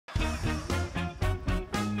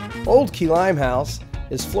Old Key Limehouse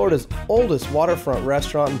is Florida's oldest waterfront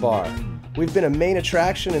restaurant and bar. We've been a main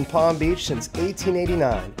attraction in Palm Beach since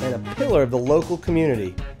 1889 and a pillar of the local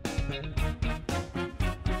community.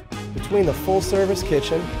 Between the full-service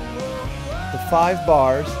kitchen, the 5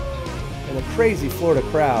 bars, and the crazy Florida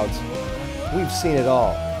crowds, we've seen it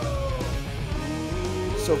all.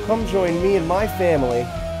 So come join me and my family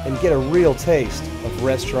and get a real taste of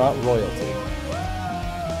restaurant royalty.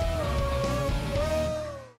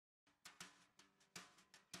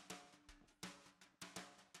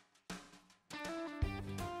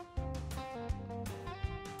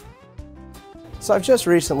 So I've just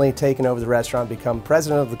recently taken over the restaurant and become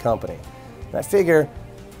president of the company. And I figure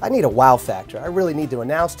I need a wow factor. I really need to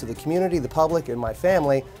announce to the community, the public, and my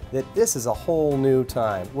family that this is a whole new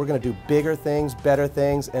time. We're going to do bigger things, better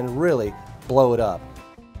things, and really blow it up.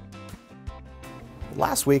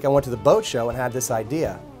 Last week I went to the boat show and had this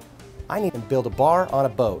idea. I need to build a bar on a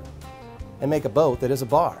boat and make a boat that is a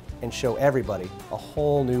bar and show everybody a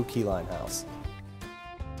whole new key limehouse.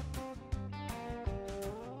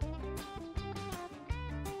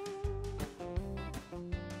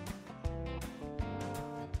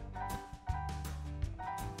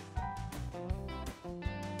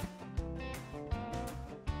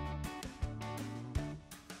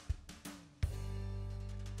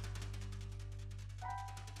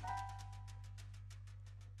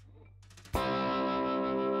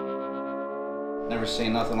 Never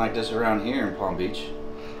seen nothing like this around here in Palm Beach.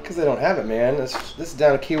 Because they don't have it, man. This is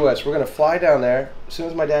down to Key West. We're going to fly down there. As soon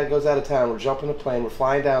as my dad goes out of town, we're jumping the plane. We're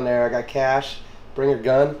flying down there. I got cash. Bring your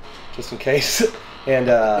gun, just in case. And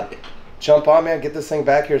jump on, man. Get this thing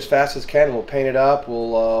back here as fast as can. We'll paint it up.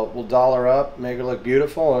 We'll dollar up, make it look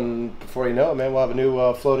beautiful. And before you know it, man, we'll have a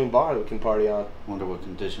new floating bar that we can party on. Wonder what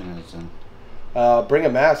condition it's in. Bring a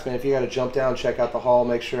mask, man. If you got to jump down, check out the hull,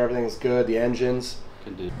 make sure everything's good, the engines.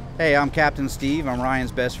 Hey, I'm Captain Steve. I'm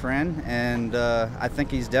Ryan's best friend, and I think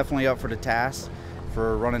he's definitely up for the task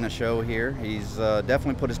for running a show here. He's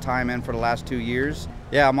definitely put his time in for the last 2 years.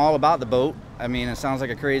 Yeah, I'm all about the boat. I mean, it sounds like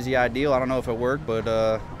a crazy ideal. I don't know if it worked, but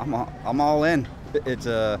I'm all in. It's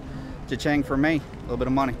a cha-ching for me. A little bit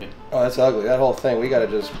of money. Oh, that's ugly. That whole thing. We got to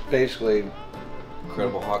just basically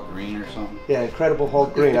Incredible Hulk green or something. Yeah, Incredible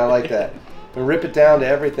Hulk green. I like that. And rip it down to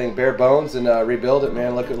everything, bare bones, and rebuild it,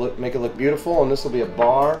 man. Make it look beautiful, and this will be a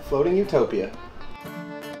bar, floating utopia.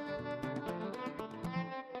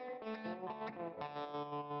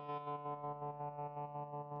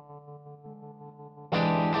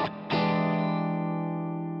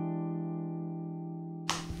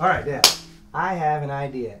 All right, Dad. I have an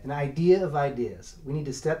idea of ideas. We need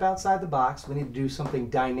to step outside the box. We need to do something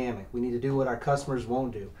dynamic. We need to do what our customers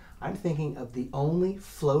won't do. I'm thinking of the only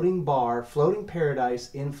floating bar, floating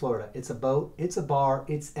paradise in Florida. It's a boat, it's a bar,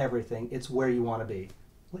 it's everything. It's where you want to be.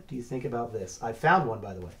 What do you think about this? I found one,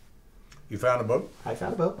 by the way. You found a boat? I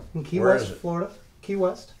found a boat in Key Where West, is it? Florida. Key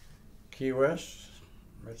West. Key West?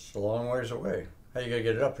 It's a long ways away. How you gonna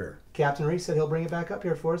get it up here? Captain Reese said he'll bring it back up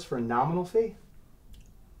here for us for a nominal fee.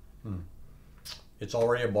 It's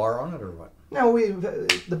already a bar on it or what? No,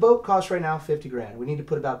 the boat costs right now 50 grand. We need to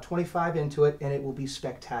put about 25 into it, and it will be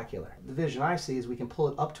spectacular. The vision I see is we can pull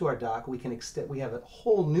it up to our dock. We can extend. We have a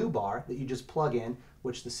whole new bar that you just plug in,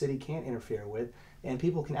 which the city can't interfere with, and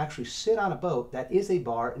people can actually sit on a boat that is a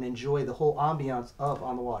bar and enjoy the whole ambiance of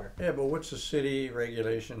on the water. Yeah, but what's the city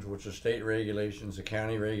regulations? What's the state regulations? The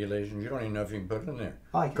county regulations? You don't even know if you can put it in there.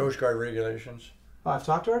 Coast Guard regulations? I've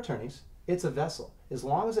talked to our attorneys. It's a vessel. As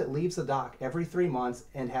long as it leaves the dock every 3 months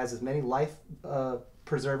and has as many life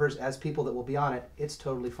preservers as people that will be on it, it's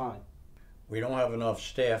totally fine. We don't have enough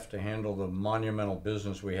staff to handle the monumental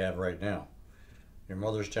business we have right now. Your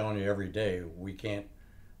mother's telling you every day we can't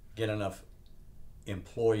get enough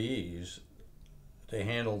employees to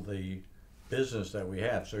handle the business that we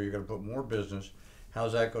have. So you're going to put more business.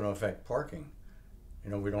 How's that going to affect parking?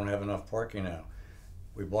 You know, we don't have enough parking now.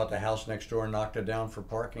 We bought the house next door and knocked it down for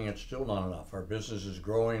parking. It's still not enough. Our business is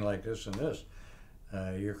growing like this and this.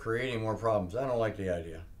 You're creating more problems. I don't like the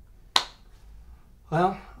idea.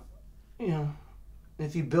 Well, you know,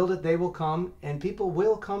 if you build it, they will come, and people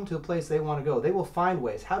will come to a place they want to go. They will find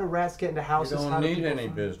ways. How do rats get into houses? You don't need any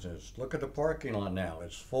business. Look at the parking lot now.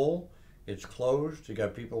 It's full. It's closed. You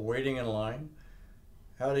got people waiting in line.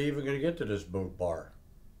 How are they even going to get to this boat bar?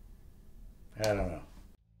 I don't know.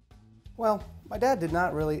 Well, my dad did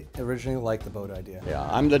not really originally like the boat idea. Yeah,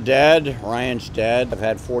 I'm the dad, Ryan's dad. I've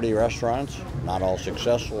had 40 restaurants, not all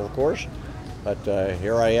successful, of course, but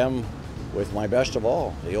here I am with my best of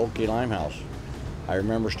all, the Old Key Limehouse. I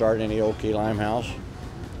remember starting the Old Key Limehouse,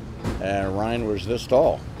 and Ryan was this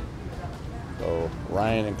tall. So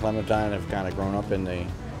Ryan and Clementine have kind of grown up in the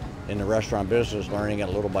in the restaurant business, learning it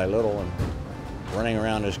little by little and running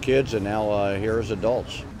around as kids, and now here as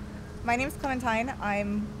adults. My name's Clementine.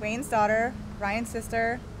 I'm Wayne's daughter, Ryan's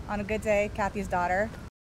sister, on a good day, Kathy's daughter.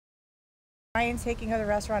 Ryan taking her to the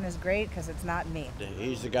restaurant is great because it's not me.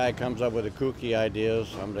 He's the guy who comes up with the kooky ideas.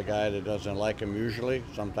 I'm the guy that doesn't like them usually.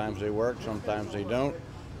 Sometimes they work, sometimes they don't.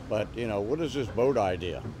 But, you know, what is this boat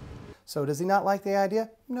idea? So does he not like the idea?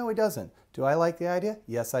 No, he doesn't. Do I like the idea?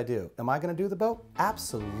 Yes, I do. Am I going to do the boat?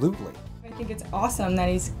 Absolutely. I think it's awesome that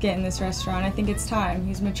he's getting this restaurant. I think it's time.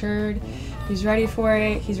 He's matured, he's ready for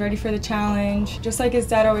it, he's ready for the challenge. Just like his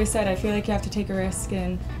dad always said, I feel like you have to take a risk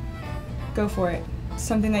and go for it. It's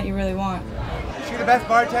something that you really want. Is she the best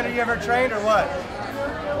bartender you ever trained or what?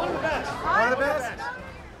 One of the best. One of the best?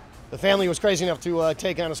 The family was crazy enough to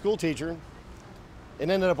take on a school teacher. It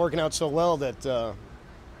ended up working out so well that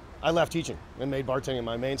I left teaching and made bartending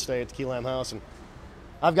my mainstay at the Key Lime House. And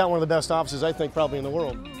I've got one of the best offices, I think, probably in the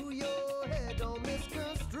world.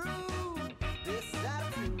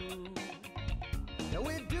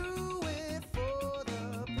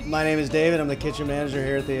 My name is David. I'm the kitchen manager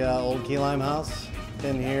here at the old Key Lime House.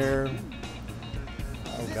 Been here,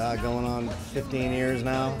 oh God, going on 15 years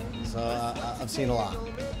now, so I've seen a lot.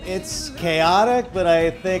 It's chaotic, but I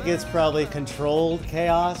think it's probably controlled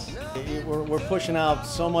chaos. We're pushing out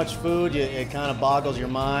so much food, it kind of boggles your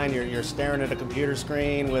mind. You're staring at a computer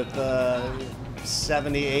screen with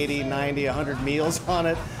 70, 80, 90, 100 meals on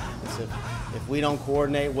it. If we don't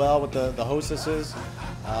coordinate well with the hostesses,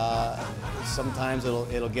 sometimes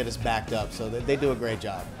it'll get us backed up. So they do a great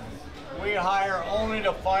job. We hire only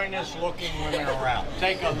the finest looking women around.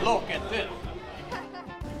 Take a look at this.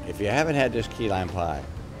 If you haven't had this key lime pie,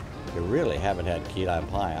 you really haven't had key lime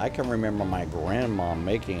pie. I can remember my grandma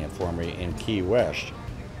making it for me in Key West.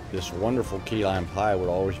 This wonderful key lime pie would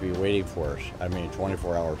always be waiting for us. I mean,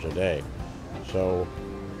 24 hours a day. So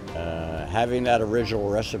having that original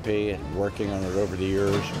recipe and working on it over the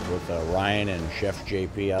years with Ryan and Chef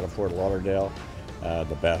JP out of Fort Lauderdale,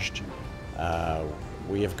 the best.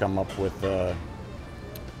 We have come up with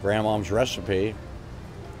Grandmom's recipe,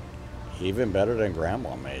 even better than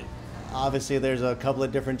Grandma made. Obviously, there's a couple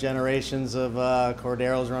of different generations of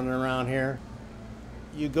Corderos running around here.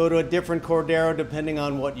 You go to a different Cordero depending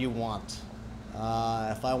on what you want.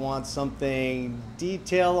 If I want something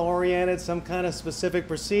detail-oriented, some kind of specific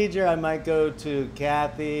procedure, I might go to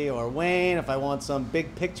Kathy or Wayne. If I want some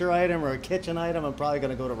big picture item or a kitchen item, I'm probably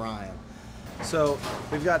going to go to Ryan. So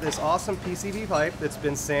we've got this awesome PCV pipe that's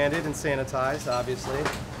been sanded and sanitized, obviously.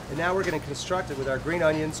 And now we're going to construct it with our green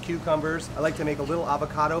onions, cucumbers. I like to make a little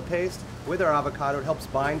avocado paste. With our avocado, it helps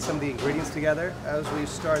bind some of the ingredients together as we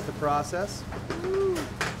start the process.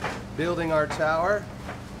 Building our tower.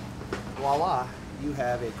 Voila, you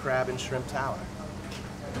have a crab and shrimp tower,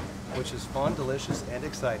 which is fun, delicious, and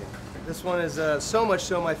exciting. This one is so much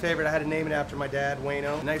so my favorite. I had to name it after my dad,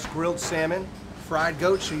 Wayno. Nice grilled salmon, fried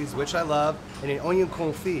goat cheese, which I love, and an onion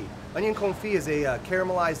confit. Onion confit is a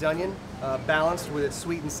caramelized onion balanced with its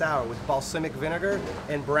sweet and sour with balsamic vinegar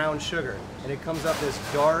and brown sugar. And it comes up this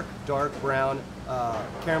dark, dark brown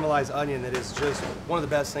caramelized onion that is just one of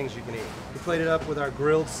the best things you can eat. We played it up with our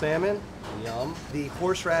grilled salmon, yum. The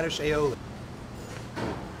horseradish aioli.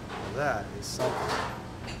 That is something.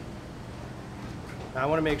 Now I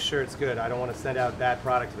want to make sure it's good. I don't want to send out bad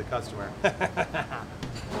product to the customer.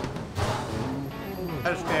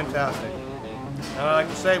 That is fantastic. And I like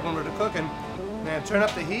to say when we're cooking, man, turn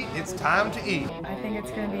up the heat, it's time to eat. I think it's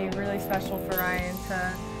going to be really special for Ryan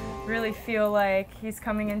to really feel like he's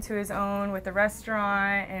coming into his own with the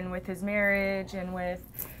restaurant and with his marriage and with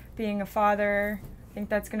being a father. I think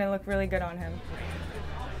that's going to look really good on him.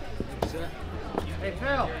 Hey,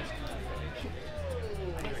 Phil.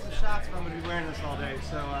 I need some shots if I'm going to be wearing this all day,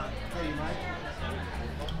 so, hey, you might.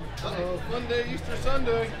 Uh-oh, fun day, Easter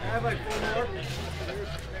Sunday. I have like 4 more. Maybe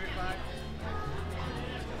 5.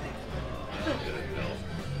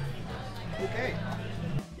 Okay.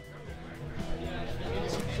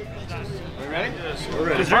 We ready? We're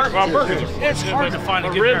ready. It's hard, it's hard to find a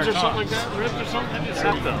good ribs or something like that. Ribs or something.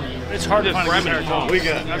 It's hard to find a good pair of tongs. We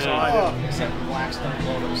got. That's all I do. Except black stuff.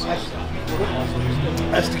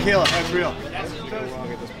 That's tequila. That's real. That's go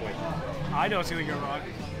wrong at this point. I know it's gonna go wrong.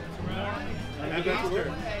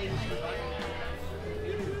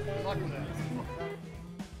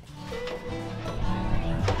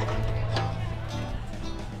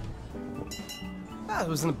 I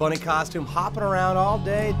was in a bunny costume, hopping around all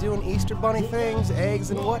day, doing Easter bunny things, eggs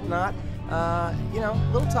and whatnot. You know,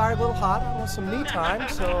 a little tired, a little hot. I want some me time,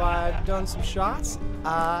 so I've done some shots.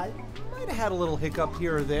 I might have had a little hiccup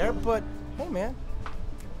here or there, but hey, man,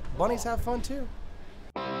 bunnies have fun too.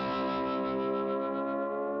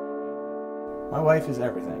 My wife is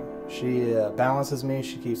everything. She balances me,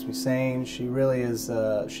 she keeps me sane, she really is,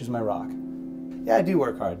 she's my rock. Yeah, I do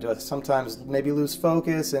work hard. Do I sometimes maybe lose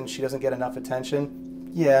focus and she doesn't get enough attention?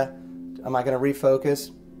 Yeah. Am I going to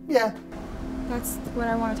refocus? Yeah. That's what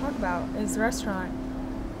I want to talk about, is the restaurant.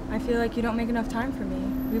 I feel like you don't make enough time for me.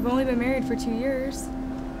 We've only been married for 2 years.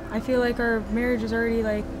 I feel like our marriage is already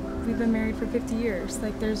like, we've been married for 50 years.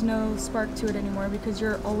 Like there's no spark to it anymore because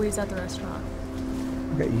you're always at the restaurant.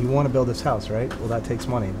 Okay, you want to build this house, right? Well, that takes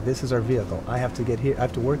money. This is our vehicle. I have to get here. I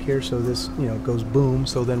have to work here so this, goes boom.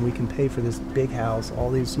 So then we can pay for this big house,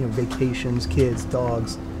 all these, vacations, kids,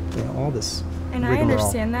 dogs, all this. And I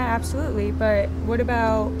understand that absolutely. But what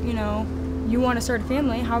about, you want to start a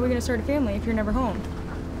family? How are we going to start a family if you're never home?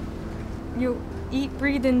 You eat,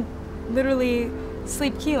 breathe, and literally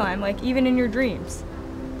sleep key lime, like even in your dreams.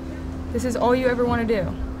 This is all you ever want to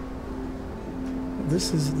do.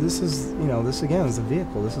 This again is a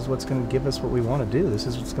vehicle. This is what's going to give us what we want to do. This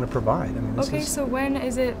is what's going to provide. I mean, okay, so when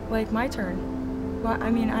is it like my turn? Well, I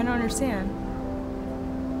mean, I don't understand.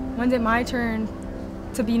 When's it my turn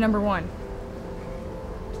to be number one?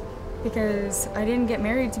 Because I didn't get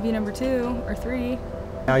married to be number 2 or 3.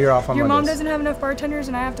 Now you're off on Your Mondays. mom doesn't have enough bartenders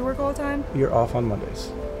and I have to work all the time? You're off on Mondays.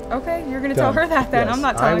 Okay, you're going to tell her that then. Yes, I'm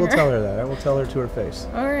not telling her. I will tell her that. I will tell her to her face.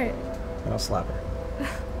 All right. And I'll slap her.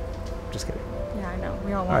 Just kidding. Yeah, I know.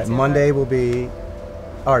 We all want All right, to. Monday will be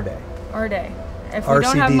our day. Our day. If we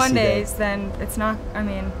don't have Mondays, then it's not, I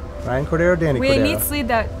mean... Ryan Cordero, Danny we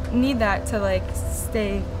Cordero. need that to like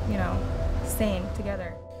stay, sane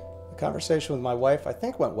together. The conversation with my wife, I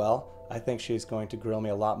think, went well. I think she's going to grill me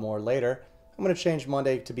a lot more later. I'm going to change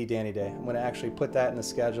Monday to be Danny Day. I'm going to actually put that in the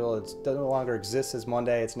schedule. It no longer exists as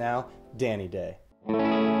Monday. It's now Danny Day.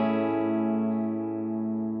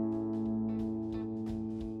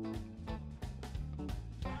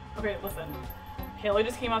 Okay, listen. Haley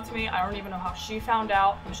just came up to me. I don't even know how she found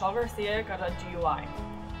out. Michelle Garcia got a DUI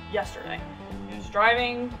yesterday. She was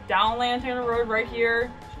driving down Lantana Road right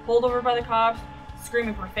here. She pulled over by the cops,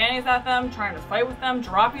 screaming profanities at them, trying to fight with them,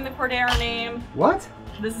 dropping the Cordero name. What?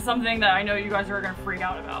 This is something that I know you guys are gonna freak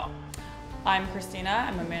out about. I'm Christina.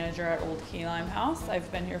 I'm a manager at Old Key Lime House.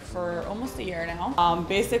 I've been here for almost a year now.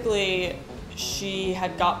 Basically, she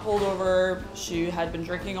had got pulled over. She had been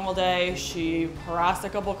drinking all day. She harassed a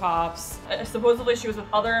couple cops. Supposedly she was with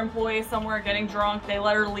other employees somewhere getting drunk. They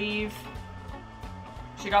let her leave.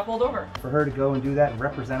 She got pulled over. For her to go and do that and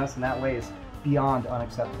represent us in that way is beyond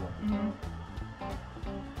unacceptable.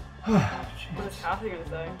 What is Kathy gonna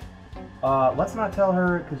say? Let's not tell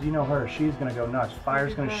her, because you know her. She's going to go nuts.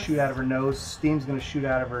 Fire's going to shoot out of her nose. Steam's going to shoot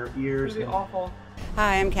out of her ears. It's gonna be awful.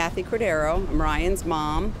 Hi, I'm Kathy Cordero. I'm Ryan's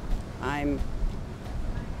mom. I'm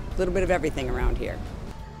a little bit of everything around here.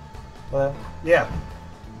 Well, yeah.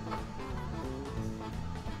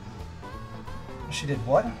 She did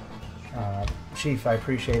what? Chief, I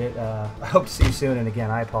appreciate it. I hope to see you soon, and again,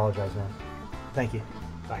 I apologize, man. Thank you.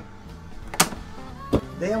 Bye.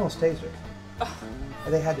 They almost tased her.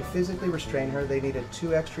 They had to physically restrain her. They needed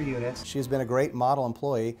 2 extra units. She's been a great model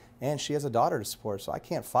employee, and she has a daughter to support, so I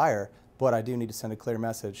can't fire her, but I do need to send a clear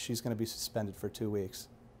message. She's going to be suspended for 2 weeks.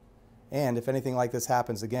 And if anything like this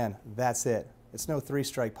happens again, that's it. It's no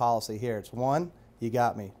 3-strike policy here. It's 1, you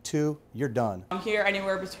got me. 2, you're done. I'm here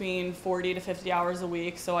anywhere between 40 to 50 hours a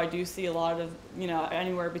week, so I do see a lot of,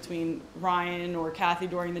 anywhere between Ryan or Kathy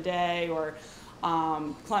during the day, or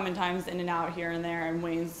Clementine's in and out here and there, and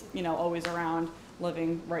Wayne's, always around,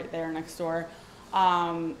 living right there next door.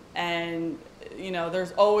 And,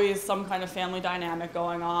 there's always some kind of family dynamic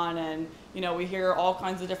going on, and, we hear all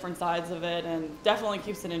kinds of different sides of it, and definitely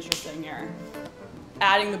keeps it interesting here.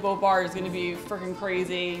 Adding the boat bar is going to be freaking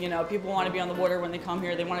crazy. People want to be on the water when they come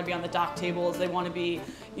here. They want to be on the dock tables. They want to be,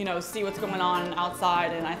 see what's going on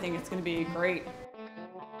outside, and I think it's going to be great.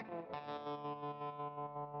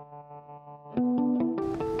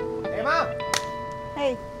 Hey, Mom!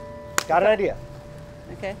 Hey. Got an idea.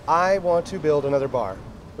 Okay. I want to build another bar.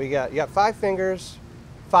 You got 5 fingers,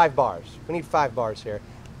 5 bars. We need 5 bars here.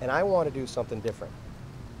 And I want to do something different.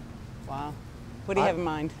 Wow. What do you have in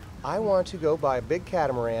mind? I want to go buy a big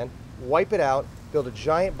catamaran, wipe it out, build a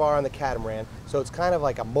giant bar on the catamaran, so it's kind of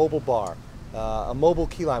like a mobile bar, a mobile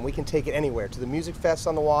key lime. We can take it anywhere, to the music fest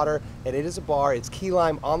on the water, and it is a bar. It's key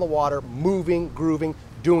lime on the water, moving, grooving,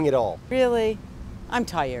 doing it all. Really? I'm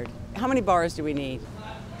tired. How many bars do we need? So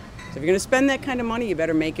if you're going to spend that kind of money, you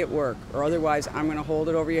better make it work, or otherwise I'm going to hold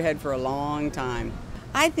it over your head for a long time.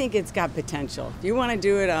 I think it's got potential. If you want to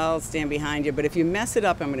do it, I'll stand behind you, but if you mess it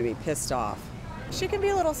up, I'm going to be pissed off. She can be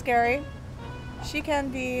a little scary. She can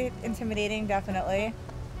be intimidating, definitely.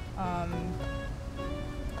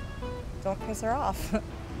 Don't piss her off.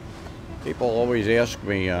 People always ask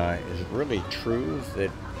me, is it really true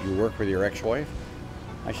that you work with your ex-wife?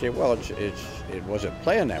 I say, well, it wasn't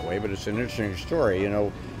planned that way, but it's an interesting story. You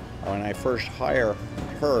know, when I first hired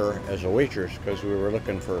her as a waitress, because we were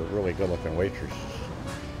looking for really good-looking waitresses,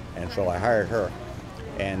 and so I hired her,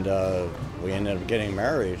 and we ended up getting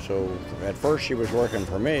married. So at first she was working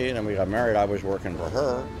for me, and then we got married, I was working for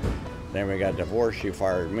her. Then we got divorced, she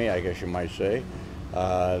fired me, I guess you might say.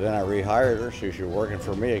 Then I rehired her, so she's working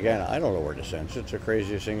for me again. I don't know where to sense. It's the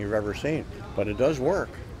craziest thing you've ever seen, but it does work.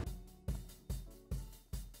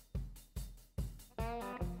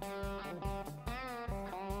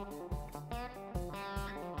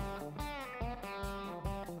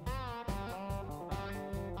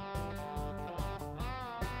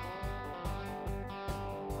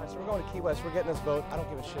 So we're going to Key West. We're getting this boat. I don't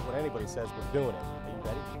give a shit what anybody says. We're doing it. Are you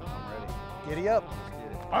ready? I'm ready. Giddy up. Let's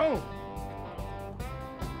get it. Boom.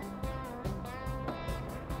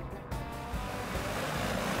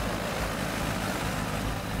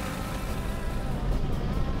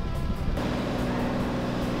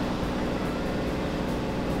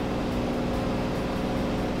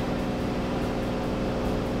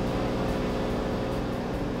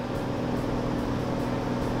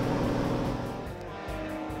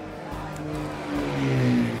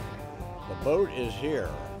 The boat is here.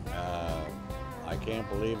 I can't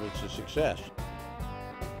believe it's a success.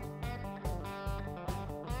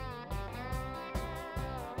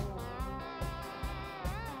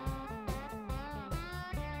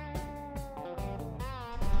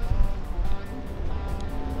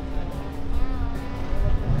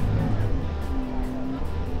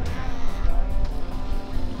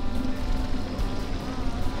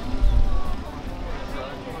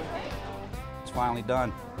 It's finally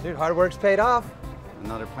done. Dude, hard work's paid off.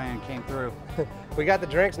 Another plan came through. We got the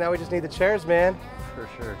drinks, now we just need the chairs, man. For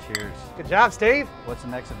sure, cheers. Good job, Steve. What's the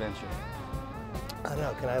next adventure? I don't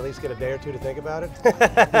know, can I at least get a day or two to think about it?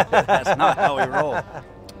 That's not how we roll.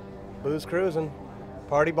 Booze cruising,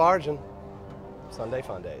 party barging, Sunday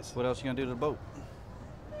fun days. What else you gonna do to the boat?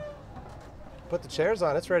 Put the chairs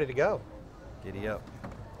on, it's ready to go. Giddy up.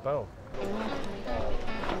 Boom.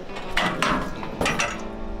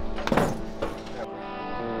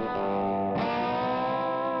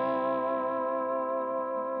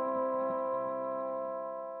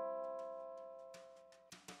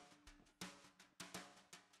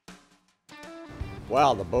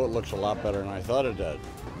 Wow, the boat looks a lot better than I thought it did.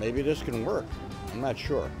 Maybe this can work. I'm not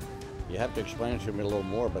sure. You have to explain it to me a little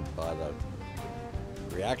more, but by the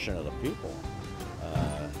reaction of the people,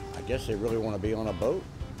 I guess they really want to be on a boat,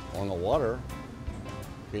 on the water,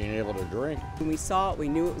 being able to drink. When we saw it, we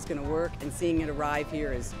knew it was going to work, and seeing it arrive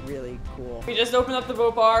here is really cool. We just opened up the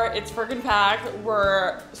boat bar. It's freaking packed.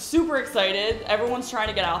 We're super excited. Everyone's trying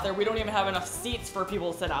to get out there. We don't even have enough seats for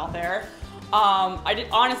people to sit out there. I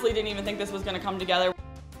honestly didn't even think this was going to come together.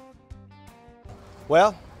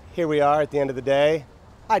 Well, here we are at the end of the day.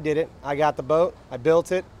 I did it. I got the boat. I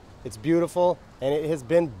built it. It's beautiful, and it has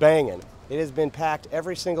been banging. It has been packed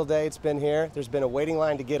every single day it's been here. There's been a waiting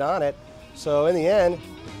line to get on it. So in the end,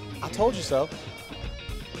 I told you so.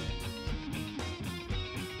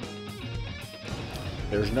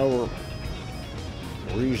 There's no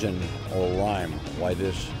reason or rhyme why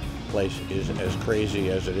this place is as crazy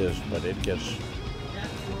as it is, but it gets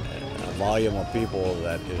a volume of people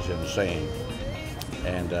that is insane.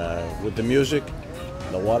 And with the music,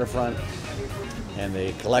 the waterfront, and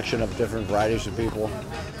the collection of different varieties of people,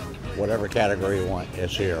 whatever category you want,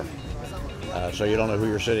 it's here. So you don't know who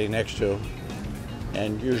you're sitting next to,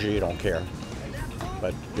 and usually you don't care,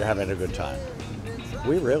 but you're having a good time.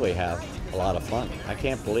 We really have a lot of fun. I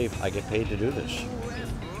can't believe I get paid to do this.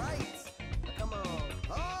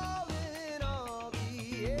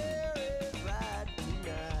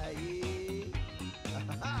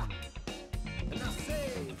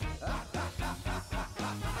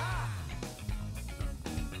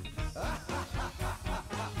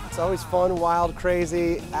 It's always fun, wild,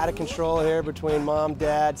 crazy, out of control here between mom,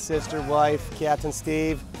 dad, sister, wife, Captain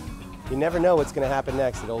Steve. You never know what's going to happen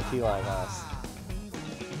next at Old Key Limehouse.